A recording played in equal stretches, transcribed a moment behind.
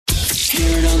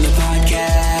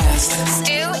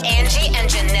Angie and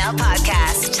Janelle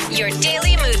podcast. Your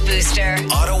daily mood booster.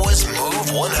 Ottawa's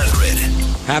Move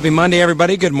 100. Happy Monday,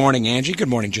 everybody. Good morning, Angie. Good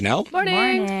morning, Janelle.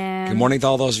 Morning. Good morning to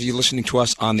all those of you listening to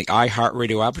us on the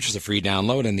iHeartRadio app, which is a free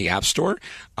download in the App Store,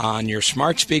 on your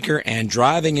smart speaker, and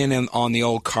driving in on the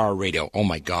old car radio. Oh,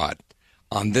 my God.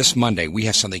 On this Monday, we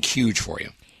have something huge for you.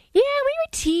 Yeah, we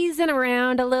were teasing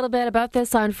around a little bit about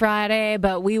this on Friday,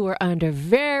 but we were under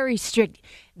very strict,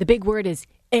 the big word is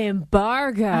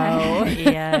embargo.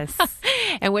 Yes.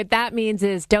 And what that means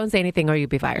is don't say anything or you'll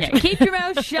be fired. Yeah, keep your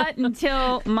mouth shut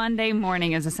until Monday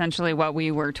morning is essentially what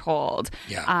we were told.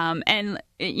 Yeah. And,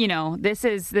 you know, this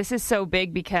is so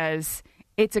big because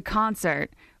it's a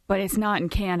concert, but it's not in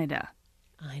Canada.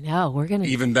 I know.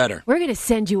 Even better. We're gonna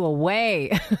send you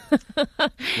away.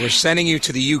 We're sending you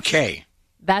to the UK.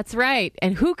 That's right.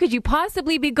 And who could you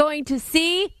possibly be going to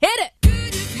see? Hit it!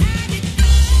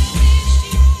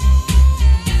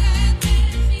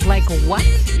 Like what?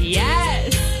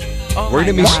 Yes. Oh We're my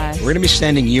gonna gosh. be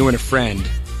sending you and a friend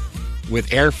with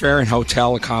airfare and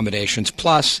hotel accommodations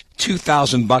plus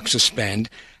 $2,000 to spend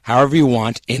however you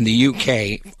want in the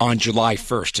UK on July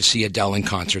 1st to see Adele in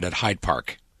concert at Hyde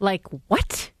Park. Like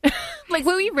what? Like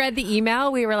when we read the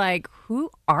email, we were like, who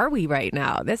are we right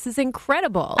now? This is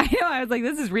incredible. I know. I was like,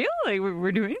 this is real? Like,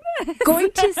 we're doing this?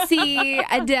 Going to see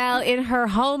Adele in her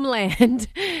homeland.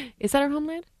 Is that her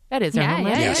homeland? That is her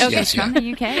homeland. Yes, Okay. yes, From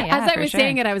the UK. Yeah, As I for was sure.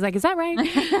 saying it, I was like, is that right?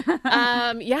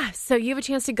 Yeah, so you have a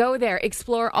chance to go there,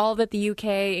 explore all that the UK,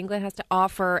 England has to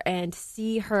offer, and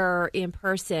see her in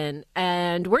person.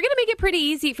 And we're going to make it pretty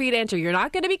easy for you to enter. You're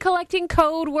not going to be collecting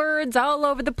code words all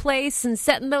over the place and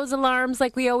setting those alarms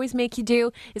like we always make you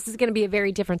do. This is going to be a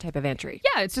very different type of entry.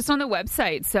 Yeah, it's just on the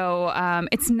website. So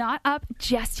it's not up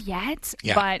just yet,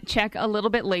 Yeah. but check a little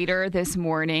bit later this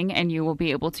morning and you will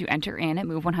be able to enter in at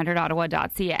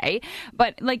move100ottawa.ca.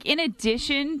 But like in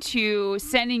addition to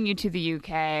sending you to the UK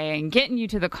and getting you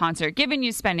to the concert, giving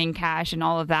you spending cash and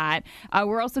all of that,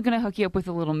 we're also going to hook you up with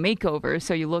a little makeover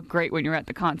so you look great when you're at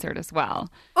the concert as well.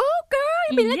 Oh, girl,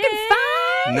 you be looking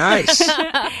fine. Nice.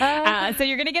 So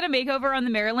you're going to get a makeover on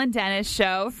the Marilyn Dennis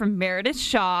show from Meredith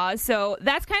Shaw. So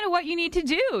that's kind of what you need to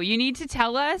do. You need to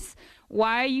tell us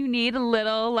why you need a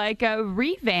little like a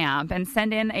revamp and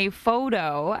send in a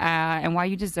photo and why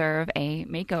you deserve a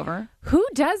makeover. Who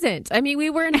doesn't? I mean, we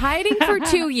were in hiding for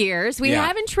 2 years. We Yeah.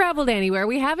 haven't traveled anywhere.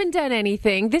 We haven't done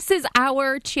anything. This is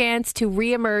our chance to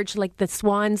reemerge like the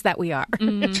swans that we are.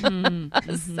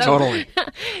 Totally.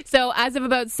 So as of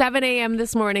about 7 a.m.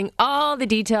 this morning, all the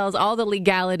details, all the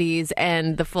legalities,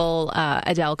 and the full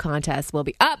Adele contest will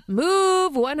be up.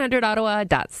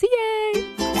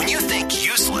 Move100ottawa.ca. When you think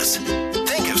useless,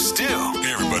 think of Stu.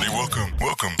 Hey, everybody, welcome.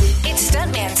 It's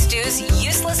Stuntman Stu's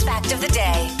useless fact of the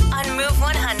day on Move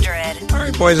 100. All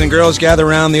right, boys and girls, gather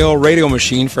around the old radio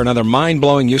machine for another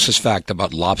mind-blowing useless fact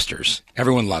about lobsters.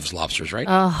 Everyone loves lobsters, right?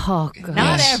 Oh, God.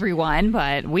 Not Yes. everyone,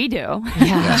 but we do.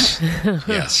 Yes.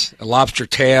 Yes. A lobster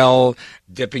tail,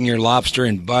 dipping your lobster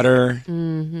in butter.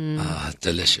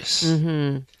 Delicious.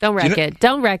 Don't wreck it.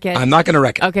 Don't wreck it. I'm not going to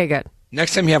wreck it. Okay, good.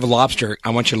 Next time you have a lobster, I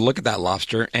want you to look at that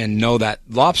lobster and know that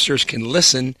lobsters can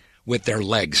listen with their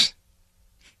legs.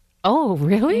 Oh,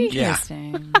 really? Yeah.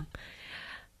 Interesting.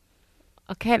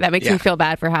 Okay, that makes Yeah. me feel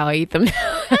bad for how I eat them.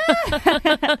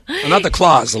 Well, not the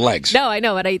claws, the legs. No, I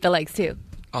know, but I eat the legs too.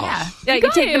 Oh. Yeah, you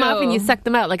take them off and you suck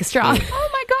them out like a straw. Oh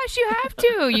my gosh, you have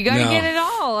to. You got to No. get it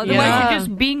all. Otherwise, Yeah. you're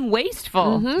just being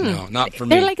wasteful. No, not for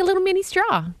me. They're like a little mini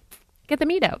straw. Get the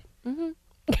meat out.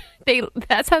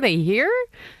 That's how they hear?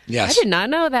 Yes. I did not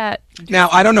know that. Now,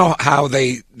 I don't know how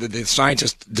the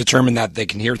scientists determine that they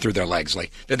can hear through their legs.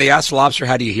 Like, did they ask the lobster,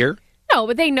 how do you hear? No,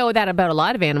 but they know that about a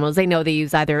lot of animals. They know they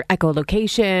use either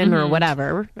echolocation or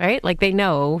whatever, right? Like they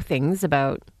know things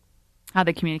about How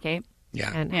they communicate. Yeah.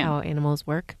 and Yeah. how animals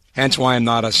work. Hence why I'm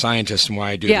not a scientist and why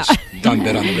I do Yeah. this dumb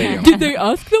bit on the radio. Did they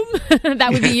ask them?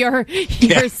 That would be your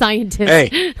scientist.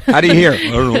 Hey, how do you hear? I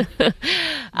don't know.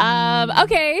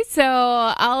 Okay, so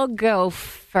I'll go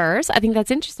first. I think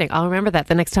that's interesting. I'll remember that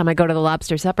the next time I go to the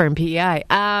lobster supper in PEI.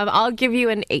 I'll give you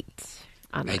an 8.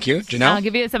 Thank you. I'll Janelle?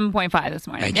 give you a 7.5 this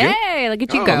morning. Thank you. Hey, look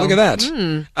at you Oh, go. look at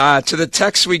that. To the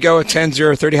text we go at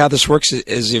 10-030. How this works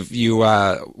is if you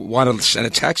want to send a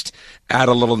text, add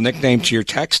a little nickname to your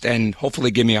text and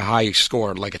hopefully give me a high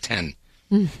score, like a 10.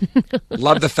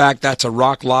 Love the fact that's a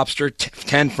rock lobster,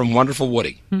 10 from Wonderful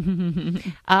Woody.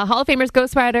 Hall of Famers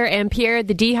Ghost Rider and Pierre,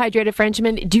 the dehydrated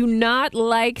Frenchman, do not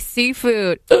like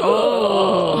seafood.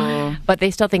 Oh. But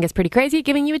they still think it's pretty crazy,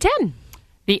 giving you a 10.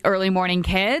 The early morning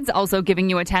kids also giving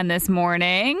you a 10 this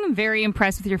morning. Very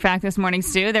impressed with your fact this morning,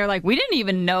 Stu. They're like, we didn't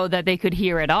even know that they could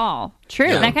hear at all. True.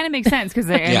 Yeah. That kind of makes sense because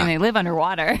they live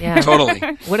underwater. Yeah. Totally.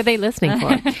 What are they listening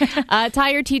for?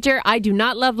 Tire teacher, I do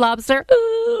not love lobster.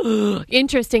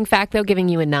 Interesting fact, though, giving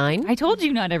you a 9. I told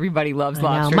you not everybody loves I know.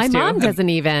 lobster. My stew. mom doesn't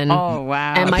even. Oh,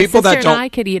 wow. And my People sister that and don't- I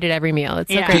could eat it every meal.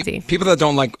 It's so Yeah. crazy. People that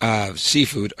don't like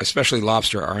seafood, especially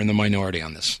lobster, are in the minority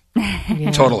on this.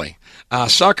 Totally.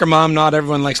 Soccer mom, not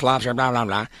everyone likes lobster, blah, blah,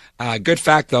 blah. Good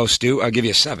fact, though, Stu, I'll give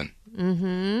you a 7.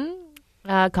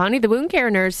 Connie, the wound care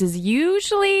nurse, is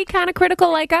usually kind of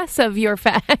critical like us of your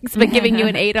facts, but giving you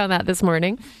an 8 on that this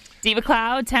morning. Diva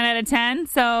Cloud, 10 out of 10.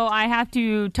 So I have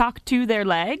to talk to their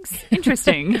legs.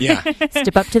 Interesting. Yeah.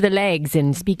 Step up to the legs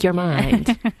and speak your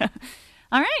mind.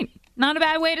 All right. Not a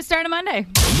bad way to start a Monday.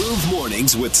 Move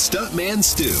mornings with Stuntman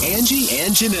Stu, Angie,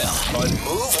 and Janelle on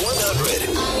Move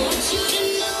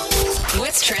 100.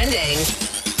 What's trending?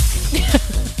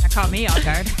 That caught me off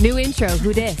guard. New intro,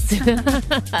 who dis? We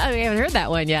haven't heard that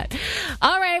one yet.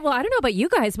 All right, well, I don't know about you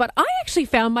guys, but I actually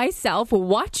found myself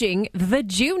watching the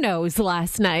Junos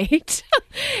last night.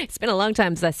 It's been a long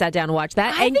time since I sat down and watched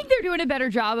that. I think they're doing a better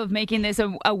job of making this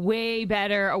a way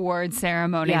better award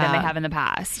ceremony than they have in the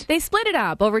past. They split it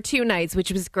up over 2 nights,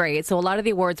 which was great. So a lot of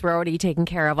the awards were already taken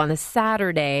care of on the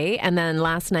Saturday. And then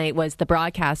last night was the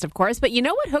broadcast, of course. But you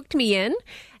know what hooked me in?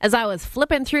 As I was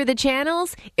flipping through the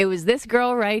channels, it was this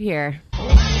girl right here.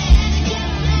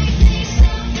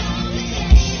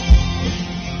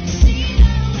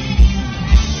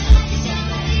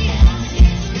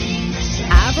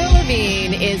 Avril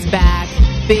Lavigne is back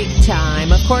big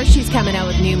time. Of course, she's coming out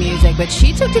with new music, but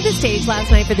she took to the stage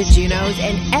last night for the Junos,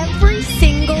 and every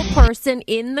single person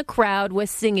in the crowd was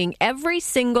singing every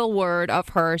single word of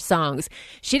her songs.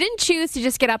 She didn't choose to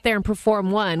just get up there and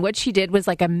perform one. What she did was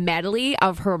like a medley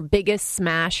of her biggest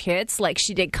smash hits. Like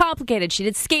she did Complicated, she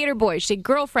did Skater Boy, she did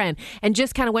Girlfriend, and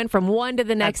just kind of went from one to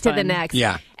the next to the next.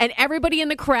 Yeah. And everybody in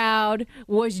the crowd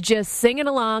was just singing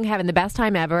along, having the best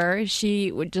time ever.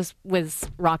 She was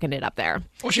rocking it up there.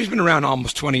 Well, she's been around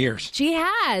almost 20 years. She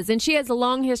has, and she has a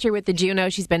long history with the Juno.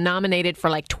 She's been nominated for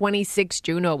like 26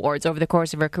 Juno Awards over the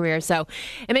course of her career, so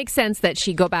it makes sense that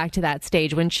she go back to that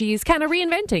stage when she's kind of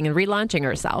reinventing and relaunching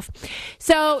herself.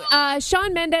 So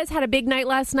Shawn Mendes had a big night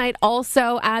last night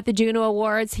also at the Juno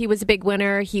Awards. He was a big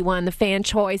winner. He won the Fan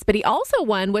Choice, but he also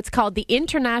won what's called the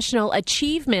International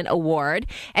Achievement Award,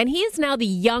 and he is now the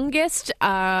youngest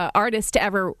artist to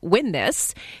ever win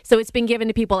this. So it's been given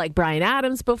to people like Bryan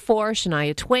Adams before,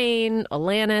 Shania Twain,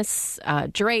 Alanis,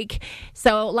 Drake.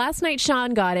 So last night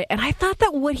Shawn got it, and I thought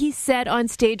that what he said on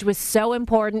stage was so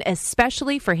important,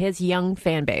 especially for his young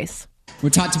fan base. We're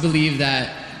taught to believe that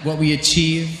what we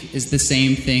achieve is the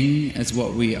same thing as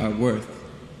what we are worth.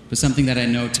 But something that I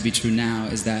know to be true now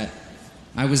is that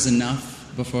I was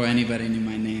enough before anybody knew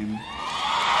my name.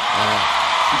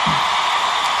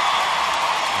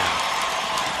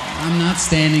 I'm not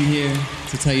standing here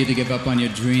to tell you to give up on your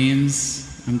dreams.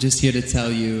 I'm just here to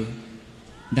tell you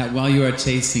that while you are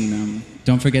chasing them,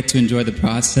 don't forget to enjoy the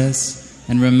process,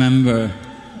 and remember,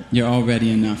 you're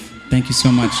already enough. Thank you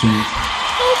so much, Junior.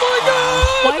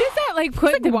 Why does that like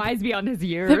put the Wise beyond his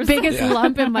years. the biggest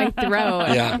lump in my throat?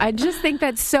 Yeah. I just think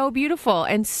that's so beautiful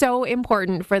and so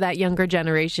important for that younger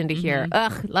generation to hear.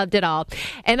 Ugh, loved it all.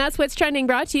 And that's what's trending,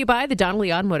 brought to you by the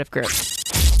Donnelly Automotive Group.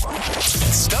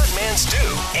 Stuntman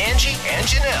Stu, Angie, and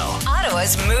Janelle.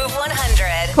 Ottawa's Move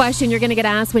 100. Question you're going to get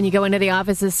asked when you go into the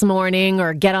office this morning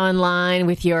or get online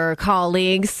with your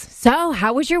colleagues. So,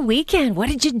 how was your weekend? What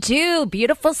did you do?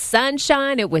 Beautiful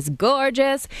sunshine. It was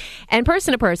gorgeous. And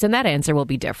person to person, that answer will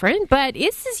be different. But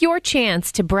this is your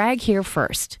chance to brag here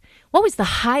first. What was the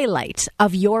highlight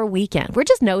of your weekend? We're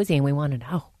just nosy and we want to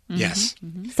know. Yes.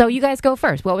 So you guys go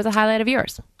first. What was the highlight of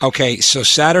yours? Okay, so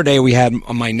Saturday we had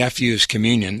my nephew's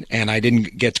communion, and I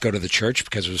didn't get to go to the church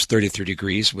because it was 33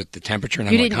 degrees with the temperature.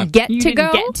 And You I'm didn't like, get You to didn't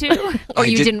go? get to? Or I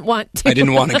you did- didn't want to? I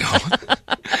didn't want to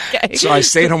go. Okay. So I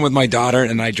stayed home with my daughter,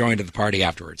 and I joined the party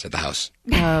afterwards at the house.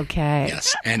 Okay.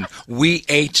 Yes, and we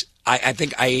ate. I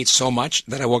think I ate so much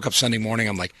that I woke up Sunday morning.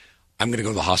 I'm like, I'm going to go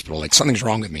to the hospital. Like something's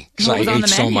wrong with me because What I was on ate the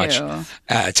so much. menu?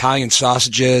 Italian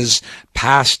sausages,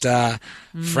 pasta,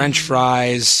 French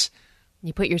fries.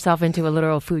 You put yourself into a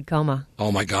literal food coma.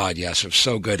 Oh my God, yes, it was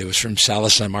so good. It was from Sala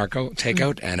San Marco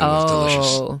takeout, and it was delicious.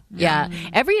 Oh, yeah.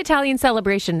 Every Italian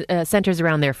celebration centers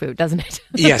around their food, doesn't it?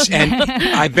 Yes, and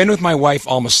I've been with my wife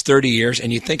almost 30 years,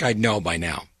 and you'd think I'd know by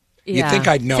now. You'd think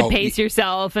I'd know. To pace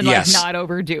yourself and Yes. like not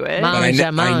overdo it.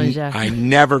 But Mange. I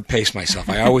never pace myself.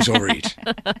 I always overeat.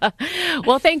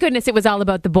 Well, thank goodness it was all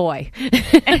about the boy.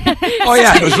 Oh,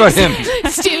 yeah, it was about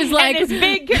him. Stu's like, And this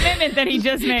big commitment that he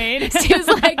just made. Stu's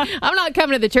like, I'm not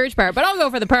coming to the church part, but I'll go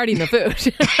for the party and the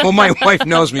food. Well, my wife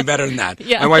knows me better than that.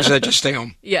 Yeah. My wife said, just stay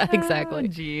home. Yeah, exactly.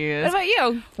 What about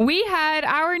you? We had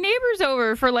our neighbors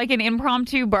over for like an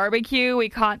impromptu barbecue. We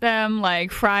caught them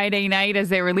like Friday night as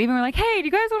they were leaving. We're like, hey, do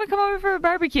you guys want to come over for a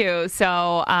barbecue?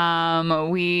 So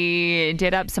we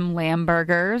did up some lamb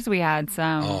burgers. We had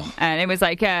some, and it was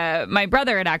like my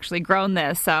brother had actually grown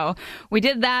this. So we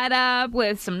did that up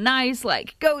with some nice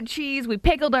like goat cheese. We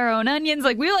pickled our own onions.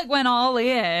 Like we like went all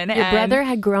in. Your brother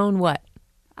had grown what?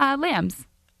 Lambs.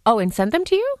 Oh, and sent them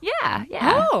to you? Yeah.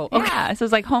 Oh, okay. Yeah. So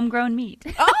it's like homegrown meat.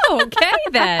 Oh, okay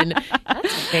then.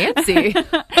 That's fancy.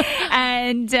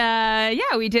 And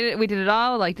we did it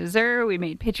all like dessert. We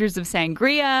made pictures of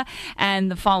sangria,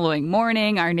 and the following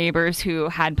morning our neighbors who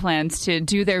had plans to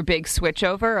do their big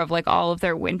switchover of like all of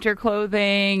their winter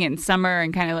clothing and summer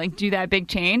and kind of like do that big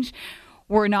change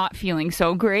were not feeling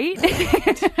so great.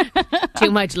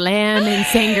 Too much lamb and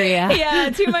sangria. Yeah,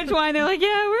 too much wine. They're like,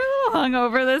 yeah, we're a little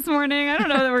hungover this morning. I don't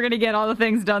know that we're going to get all the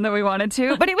things done that we wanted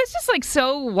to. But it was just like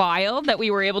so wild that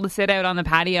we were able to sit out on the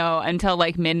patio until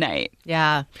like midnight.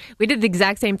 Yeah. We did the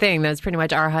exact same thing. That was pretty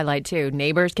much our highlight too.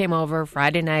 Neighbors came over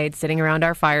Friday night, sitting around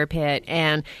our fire pit.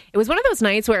 And it was one of those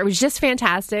nights where it was just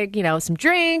fantastic. You know, some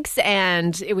drinks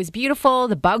and it was beautiful.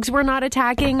 The bugs were not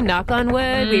attacking. Knock on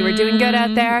wood. We were doing good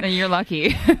out there. And you're lucky.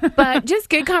 But just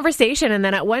good conversation. And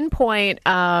then at one point,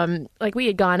 like we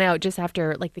had gone out just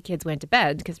after like the kids went to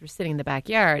bed because we're sitting in the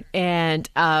backyard. And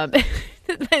the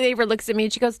neighbor looks at me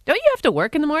and she goes, don't you have to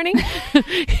work in the morning?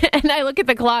 And I look at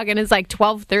the clock and it's like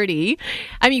 12:30.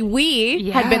 I mean,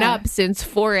 we had been up since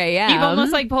 4 a.m. You've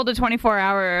almost like pulled a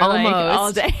 24-hour like,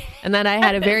 all day. And then I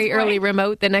had a very early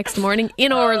remote the next morning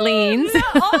in Orleans.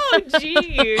 Oh,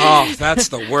 geez. Oh, that's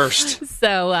the worst.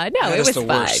 So, no, That it is was the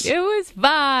fine. worst. It was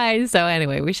fine. So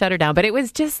anyway, we shut her down. But it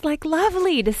was just like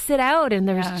lovely to sit out and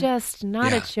there's just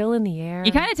not a chill in the air.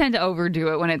 You kind of tend to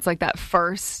overdo it when it's like that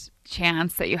first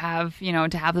chance that you have, you know,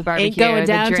 to have the barbecue. Ain't going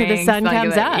down the till the drinks, sun like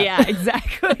comes that. up. Yeah,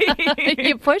 exactly.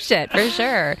 You push it for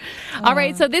sure. All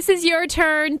right, so this is your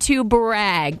turn to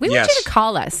brag. We want you Yes. to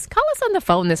call us. Call us on the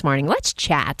phone this morning. Let's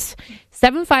chat.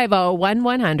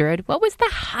 750-1100. What was the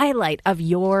highlight of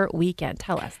your weekend?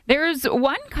 Tell us. There's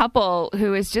one couple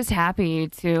who is just happy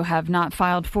to have not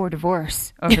filed for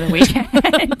divorce over the weekend.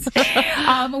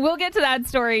 We'll get to that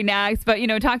story next, but, you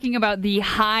know, talking about the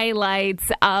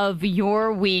highlights of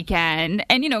your weekend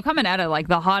and, you know, coming out of like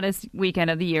the hottest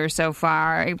weekend of the year so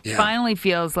far, it finally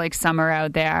feels like summer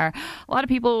out there. A lot of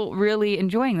people really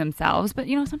enjoying themselves, but,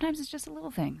 you know, sometimes it's just the little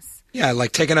things. Yeah,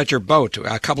 like taking out your boat.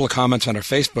 A couple of comments on our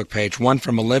Facebook page. One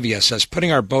from Olivia says,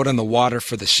 putting our boat on the water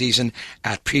for the season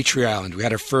at Petrie Island. We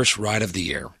had our first ride of the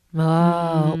year.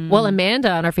 Oh, well,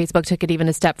 Amanda on our Facebook took it even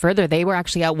a step further. They were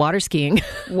actually out water skiing.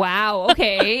 Wow.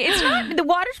 Okay. It's not, the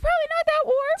water's probably not that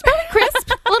warm. It's probably crisp,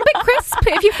 a little bit crisp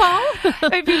if you fall.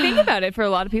 If you think about it, for a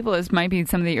lot of people, this might be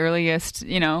some of the earliest,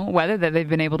 you know, weather that they've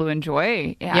been able to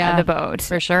enjoy the boat.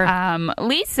 For sure.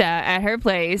 Lisa at her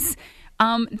place,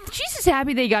 she's just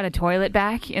happy they got a toilet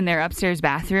back in their upstairs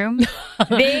bathroom.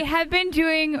 They have been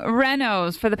doing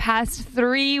renos for the past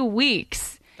 3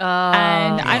 weeks.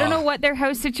 And I don't know what their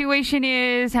house situation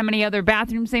is, how many other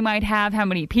bathrooms they might have, how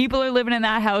many people are living in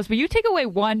that house. But you take away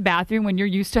one bathroom when you're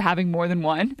used to having more than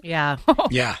one. Yeah.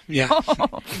 Yeah.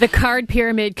 The card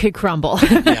pyramid could crumble,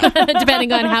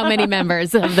 depending on how many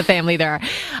members of the family there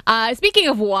are. Speaking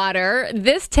of water,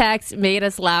 this text made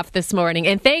us laugh this morning.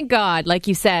 And thank God, like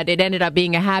you said, it ended up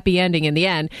being a happy ending in the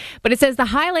end. But it says the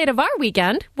highlight of our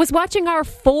weekend was watching our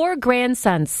 4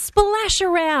 grandsons splash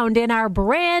around in our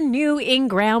brand new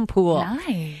in-ground pool.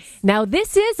 Nice. Now,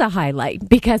 this is a highlight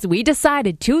because we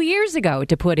decided 2 years ago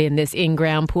to put in this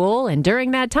in-ground pool, and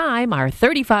during that time, our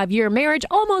 35-year marriage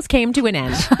almost came to an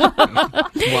end.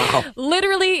 Wow.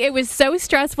 Literally, it was so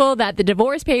stressful that the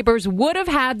divorce papers would have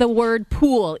had the word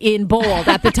pool in bold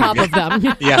at the top of them.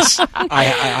 Yes.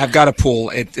 I've got a pool.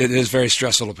 It is very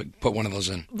stressful to put one of those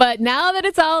in. But now that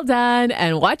it's all done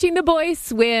and watching the boys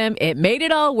swim, it made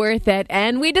it all worth it,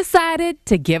 and we decided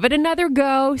to give it another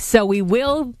go, so we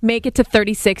will make it to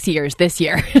 36 years this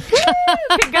year.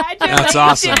 Congratulations. That's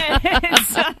awesome.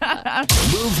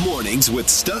 Move mornings with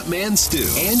Stuntman Stu,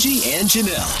 Angie, and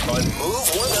Janelle on Move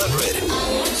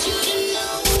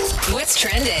 100. What's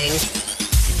trending?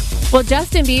 Well,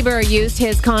 Justin Bieber used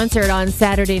his concert on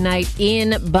Saturday night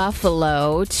in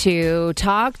Buffalo to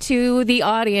talk to the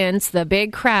audience, the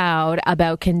big crowd,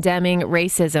 about condemning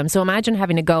racism. So imagine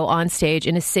having to go on stage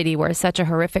in a city where such a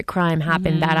horrific crime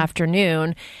happened that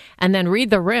afternoon and then read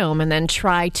the room and then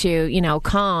try to,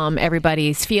 calm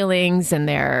everybody's feelings and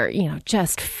their,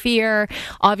 just fear.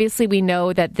 Obviously, we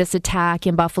know that this attack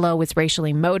in Buffalo was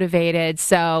racially motivated.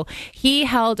 So he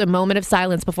held a moment of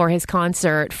silence before his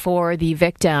concert for the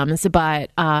victims,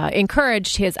 but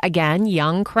encouraged his, again,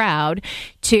 young crowd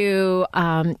to,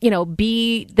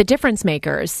 be the difference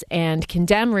makers and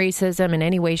condemn racism in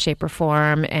any way, shape, or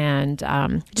form. And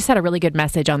just had a really good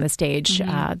message on the stage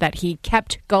that he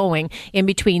kept going in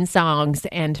between songs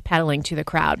and pedaling to the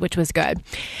crowd, which was good.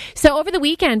 So over the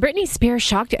weekend, Britney Spears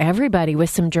shocked everybody with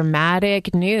some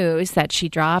dramatic news that she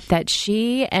dropped that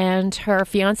she and her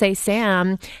fiance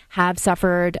Sam have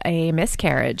suffered a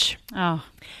miscarriage. Oh.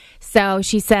 So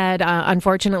she said,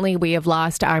 unfortunately, we have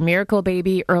lost our miracle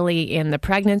baby early in the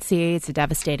pregnancy. It's a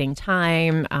devastating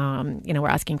time. We're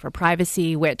asking for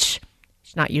privacy, which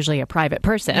she's not usually a private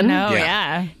person. No,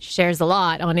 yeah. She shares a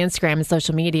lot on Instagram and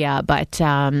social media, but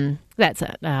that's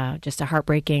just a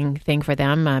heartbreaking thing for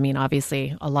them. I mean,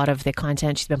 obviously, a lot of the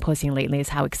content she's been posting lately is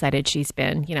how excited she's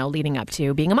been, leading up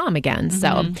to being a mom again.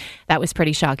 So that was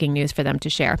pretty shocking news for them to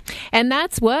share. And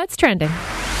that's what's trending.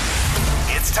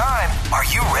 It's time. Are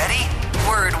you ready?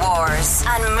 Word Wars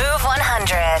on Move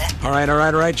 100. All right.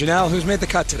 Janelle, who's made the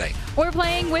cut today? We're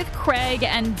playing with Craig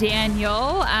and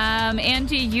Daniel.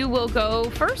 Angie, you will go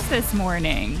first this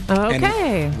morning.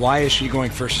 Okay. And why is she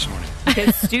going first this morning?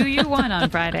 Because Stu, you won on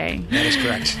Friday. That is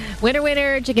correct.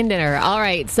 Winner, chicken dinner. All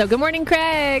right. So good morning,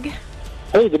 Craig.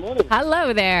 Hey, good morning.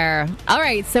 Hello there. All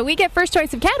right. So we get first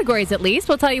choice of categories at least.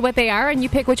 We'll tell you what they are and you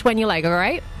pick which one you like. All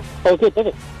right? Okay,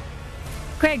 perfect.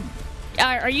 Craig,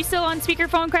 are you still on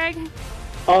speakerphone, Craig?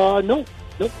 No.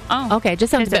 Oh, Okay. Just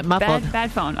sounds a bit muffled.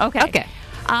 Bad phone. Okay.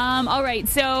 All right.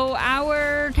 So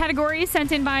our categories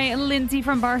sent in by Lindsay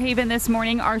from Barhaven this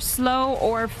morning are slow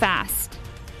or fast.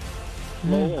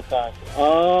 Slow or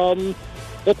fast?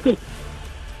 That's good.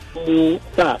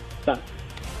 Fast.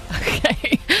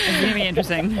 Okay. It's going to be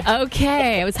interesting.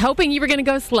 Okay. I was hoping you were going to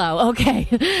go slow. Okay.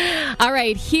 All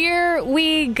right. Here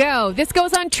we go. This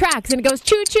goes on tracks and it goes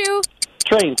choo-choo.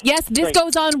 Train. Yes. This Train.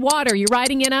 goes on water. You're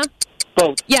riding in a?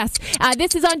 Boat. Yes.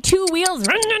 This is on two wheels.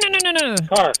 No.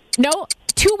 Car. No.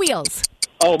 Two wheels.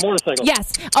 Oh, motorcycle.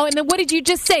 Yes. Oh, and then what did you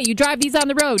just say? You drive these on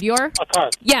the road. You're? A car.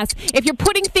 Yes. If you're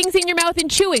putting things in your mouth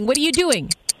and chewing, what are you doing?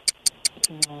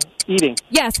 Eating.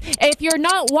 Yes. If you're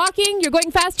not walking, you're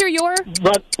going faster, you're?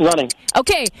 Running.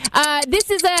 Okay.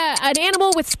 This is an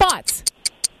animal with spots.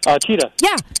 Cheetah.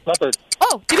 Yeah. Leopard.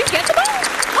 Oh, did we get them all?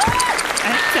 Oh,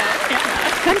 I think so, yeah.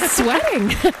 I'm sweating.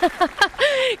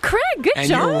 Craig, good And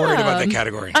job. you're worried about that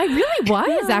category. I really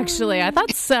was, actually. I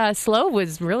thought slow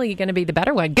was really going to be the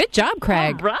better one. Good job,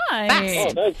 Craig. Right.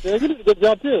 Oh, nice. You did a good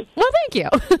job, too. Well, thank you.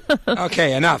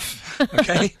 Okay, enough.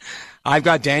 Okay. I've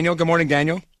got Daniel. Good morning,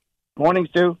 Daniel. Morning,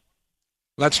 Stu.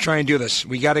 Let's try and do this.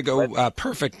 We got to go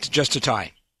perfect just to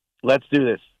tie. Let's do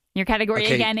this. Your category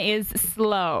Okay. again is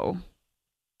slow.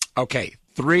 Okay.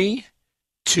 3,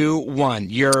 2, 1.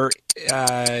 You're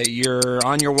on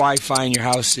your Wi-Fi in your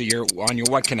house. You're on your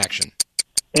what connection?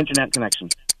 Internet connection.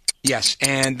 Yes,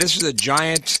 and this is a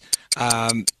giant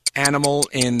animal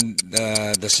in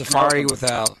the safari with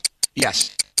a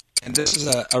yes, and this is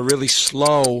a really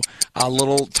slow,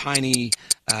 little tiny,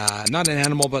 not an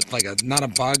animal, but not a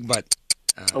bug, but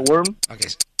A worm? okay.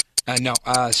 No,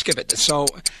 skip it. So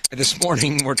this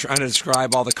morning we're trying to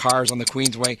describe all the cars on the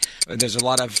Queensway. There's a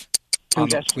lot of on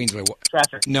the Queensway.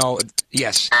 Traffic. No,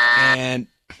 yes, and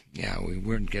yeah, we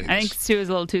weren't getting. I this. think Stu is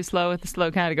a little too slow with the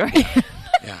slow category.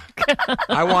 Yeah,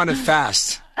 I wanted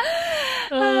fast.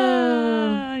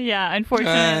 Yeah,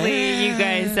 unfortunately, you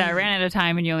guys ran out of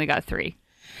time and you only got 3.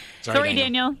 Sorry,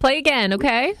 Daniel. Play again,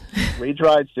 okay?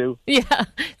 Retried, Stu. Yeah.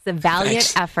 It's a valiant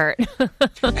Thanks. effort.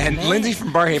 And Lindsay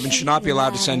from Barhaven should not be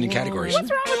allowed to send in categories. What's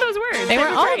wrong with those words? They were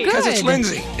all great. good. Because it's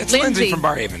Lindsay. It's Lindsay from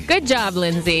Barhaven. Good job,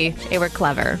 Lindsay. They were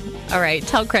clever. All right,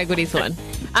 tell Craig what he's won.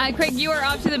 Craig, you are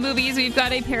off to the movies. We've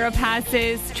got a pair of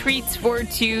passes, treats for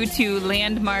 2 to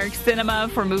Landmark Cinema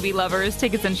for movie lovers.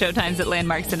 Tickets and showtimes at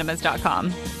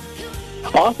landmarkcinemas.com.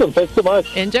 Awesome. Thanks so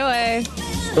much. Enjoy.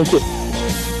 Thank you.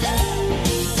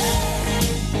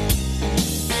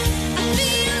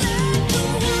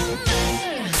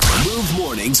 Move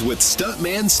mornings with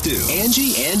Stuntman Stu,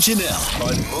 Angie, and Janelle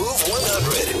on Move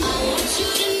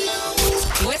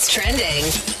 100. What's trending?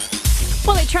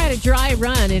 Well, it tried a dry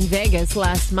run in Vegas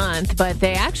last month, but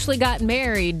they actually got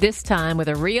married this time with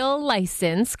a real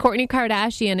license. Kourtney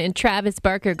Kardashian and Travis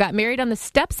Barker got married on the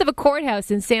steps of a courthouse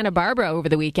in Santa Barbara over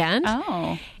the weekend.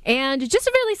 Oh. And just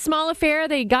a really small affair.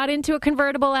 They got into a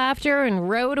convertible after and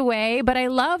rode away. But I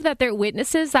love that their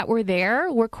witnesses that were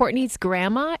there were Kourtney's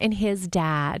grandma and his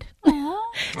dad.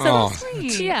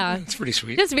 Yeah. It's pretty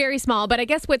sweet. Just very small. But I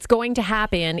guess what's going to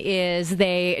happen is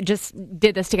they just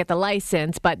did this to get the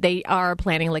license, but they are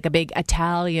planning like a big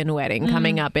Italian wedding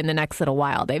coming up in the next little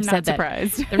while. They've said that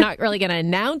they're not really going to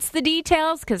announce the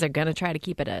details because they're going to try to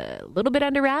keep it a little bit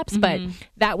under wraps. But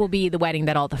that will be the wedding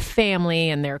that all the family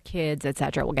and their kids,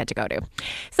 etc., will get to go to.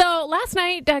 So last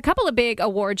night, a couple of big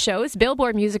award shows.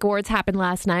 Billboard Music Awards happened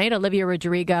last night. Olivia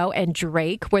Rodrigo and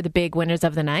Drake were the big winners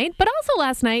of the night. But also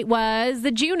last night was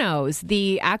the Junos,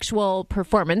 the actual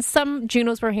performance. Some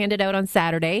Junos were handed out on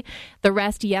Saturday, the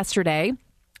rest yesterday.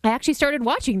 I actually started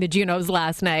watching the Junos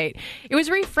last night. It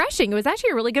was refreshing. It was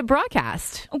actually a really good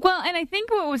broadcast. Well, and I think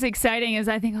what was exciting is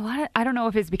I don't know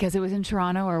if it's because it was in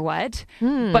Toronto or what,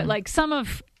 but like some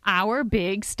of our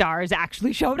big stars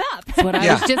actually showed up. That's what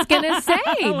I was just going to say.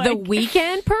 The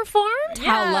Weeknd performed.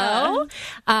 Hello.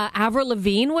 Avril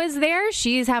Lavigne was there.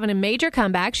 She's having a major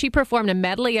comeback. She performed a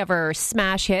medley of her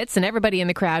smash hits, and everybody in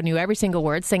the crowd knew every single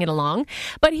word, singing along.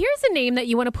 But here's a name that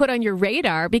you want to put on your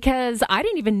radar, because I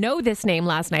didn't even know this name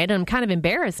last night, and I'm kind of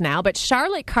embarrassed now. But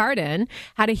Charlotte Cardin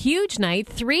had a huge night,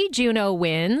 3 Juno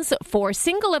wins for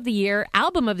Single of the Year,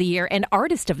 Album of the Year, and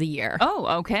Artist of the Year. Oh,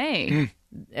 okay.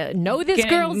 Know this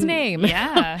girl's name.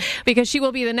 Yeah. Because she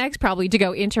will be the next probably to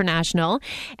go international.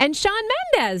 And Shawn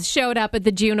Mendes showed up at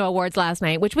the Juno Awards last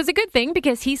night, which was a good thing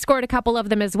because he scored a couple of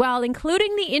them as well,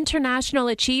 including the International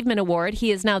Achievement Award. He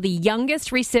is now the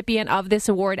youngest recipient of this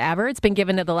award ever. It's been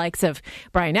given to the likes of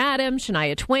Bryan Adams,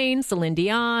 Shania Twain, Celine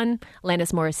Dion,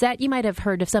 Alanis Morissette. You might have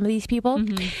heard of some of these people.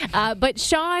 But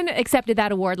Shawn accepted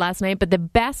that award last night. But the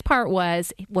best part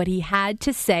was what he had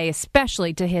to say,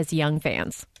 especially to his young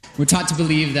fans. We're taught to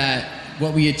believe that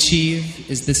what we achieve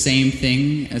is the same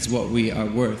thing as what we are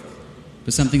worth.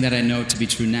 But something that I know to be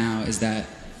true now is that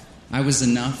I was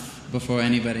enough before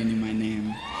anybody knew my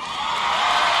name.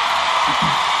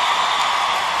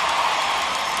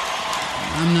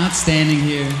 I'm not standing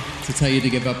here to tell you to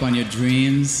give up on your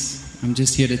dreams. I'm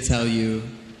just here to tell you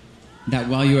that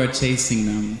while you are chasing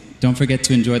them, don't forget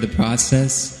to enjoy the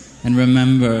process and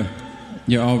remember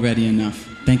you're already enough.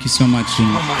 Thank you so much, June.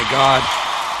 Oh my God.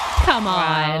 Come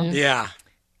on. Yeah.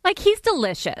 Like, he's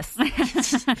delicious.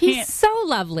 He's so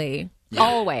lovely.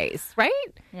 Always, right?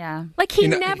 Yeah. Like, he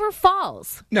never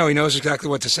falls. No, he knows exactly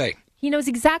what to say. He knows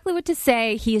exactly what to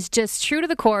say. He is just true to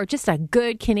the core, just a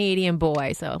good Canadian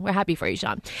boy. So we're happy for you,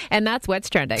 Shawn. And that's what's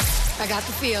trending. I got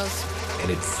the feels. And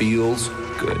it feels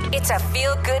good. It's a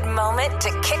feel-good moment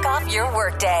to kick off your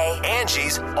workday.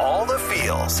 Angie's All the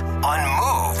Feels on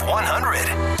Move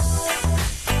 100.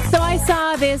 So I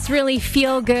saw this really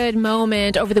feel-good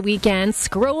moment over the weekend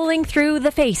scrolling through the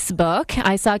Facebook.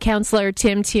 I saw Councillor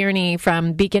Tim Tierney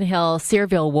from Beacon Hill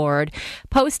Searville Ward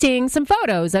posting some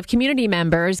photos of community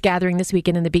members gathering this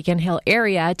weekend in the Beacon Hill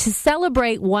area to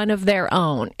celebrate one of their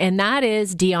own, and that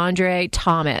is DeAndre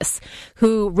Thomas,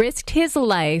 who risked his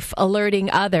life alerting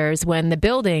others when the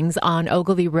buildings on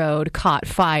Ogilvie Road caught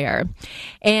fire.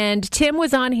 And Tim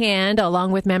was on hand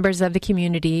along with members of the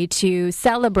community to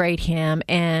celebrate him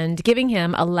and giving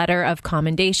him a letter of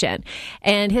commendation.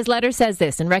 And his letter says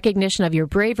this: in recognition of your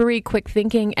bravery, quick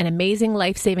thinking, and amazing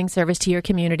life-saving service to your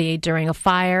community during a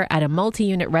fire at a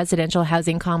multi-unit residential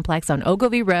housing complex on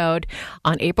Ogilvie Road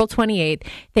on April 28th,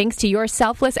 thanks to your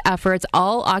selfless efforts,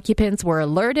 all occupants were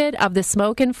alerted of the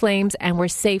smoke and flames and were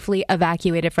safely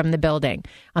evacuated from the building.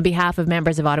 On behalf of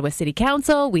members of Ottawa City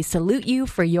Council, we salute you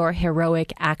for your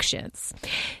heroic actions.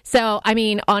 So, I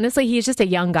mean, honestly, he's just a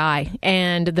young guy.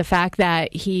 And the fact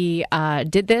that he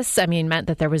did this, I mean, meant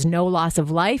that there was no loss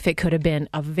of life. It could have been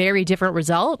a very different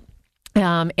result.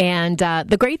 And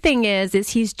the great thing is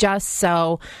he's just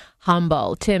so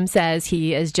humble. Tim says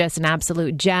he is just an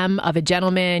absolute gem of a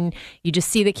gentleman. You just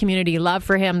see the community love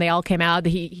for him. They all came out.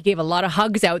 He gave a lot of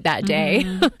hugs out that day.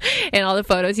 In all the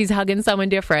photos, he's hugging someone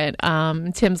different.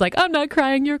 Tim's like, I'm not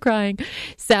crying, you're crying.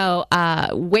 So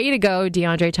way to go,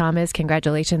 DeAndre Thomas.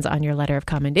 Congratulations on your letter of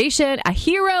commendation. A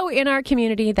hero in our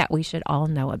community that we should all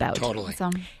know about. Totally.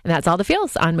 Awesome. And that's all the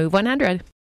feels on Move 100.